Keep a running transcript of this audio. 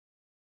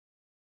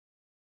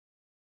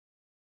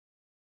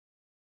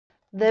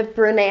The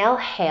Brunel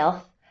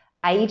Health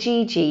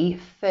IgG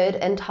food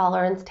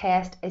intolerance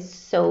test is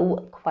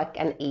so quick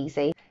and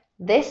easy.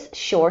 This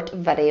short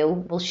video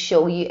will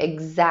show you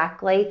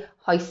exactly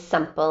how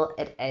simple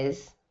it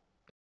is.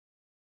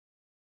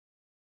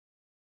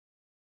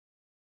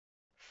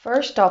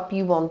 First up,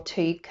 you want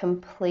to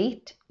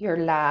complete your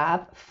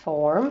lab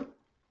form.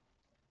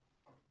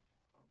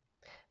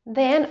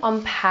 Then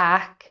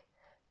unpack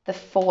the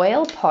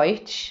foil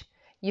pouch.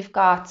 You've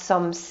got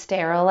some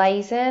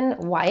sterilizing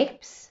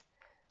wipes.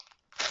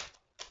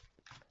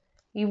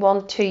 You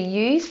want to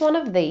use one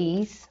of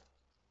these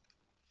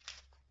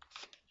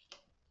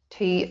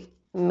to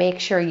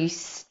make sure you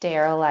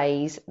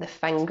sterilize the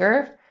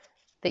finger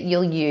that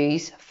you'll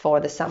use for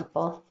the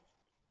sample.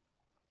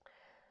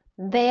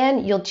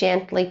 Then you'll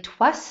gently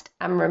twist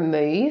and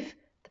remove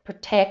the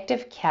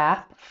protective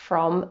cap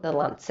from the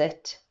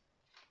lancet.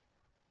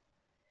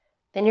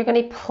 Then you're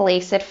going to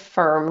place it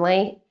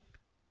firmly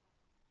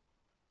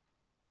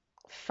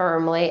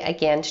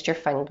against your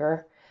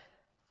finger,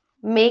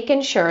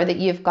 making sure that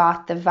you've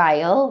got the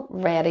vial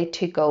ready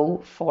to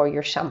go for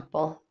your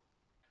sample.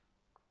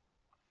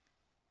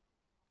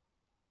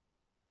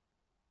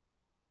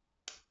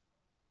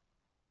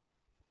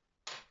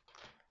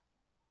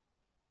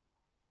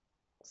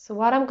 So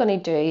what I'm going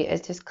to do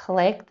is just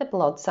collect the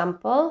blood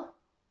sample.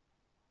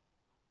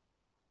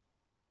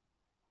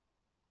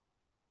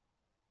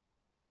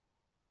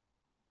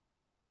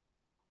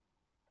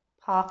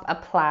 Pop a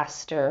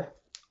plaster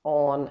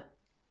on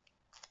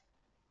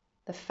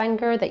the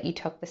finger that you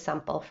took the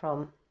sample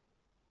from.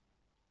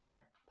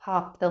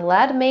 Pop the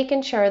lid,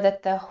 making sure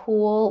that the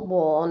whole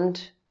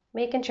wand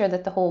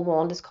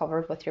is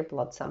covered with your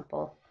blood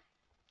sample.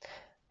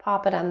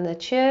 Pop it in the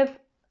tube,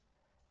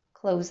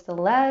 close the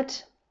lid.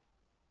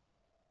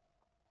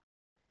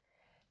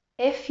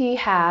 If you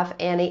have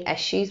any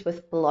issues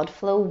with blood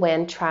flow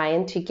when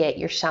trying to get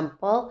your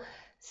sample,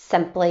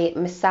 simply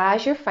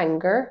massage your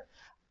finger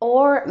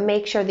or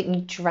make sure that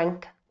you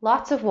drink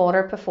lots of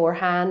water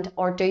beforehand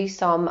or do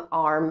some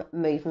arm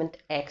movement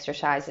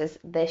exercises.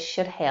 This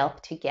should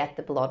help to get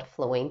the blood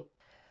flowing.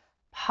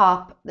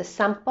 Pop the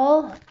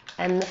sample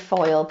in the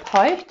foil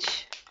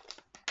pouch.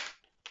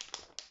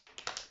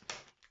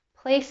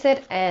 Place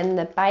it in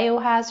the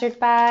biohazard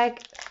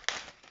bag.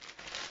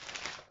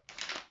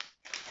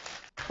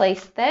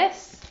 Place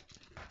this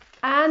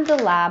and the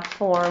lab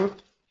form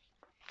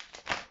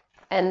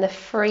in the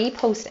free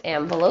post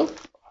envelope.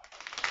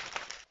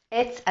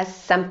 It's as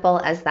simple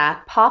as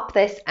that. Pop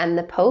this in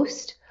the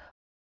post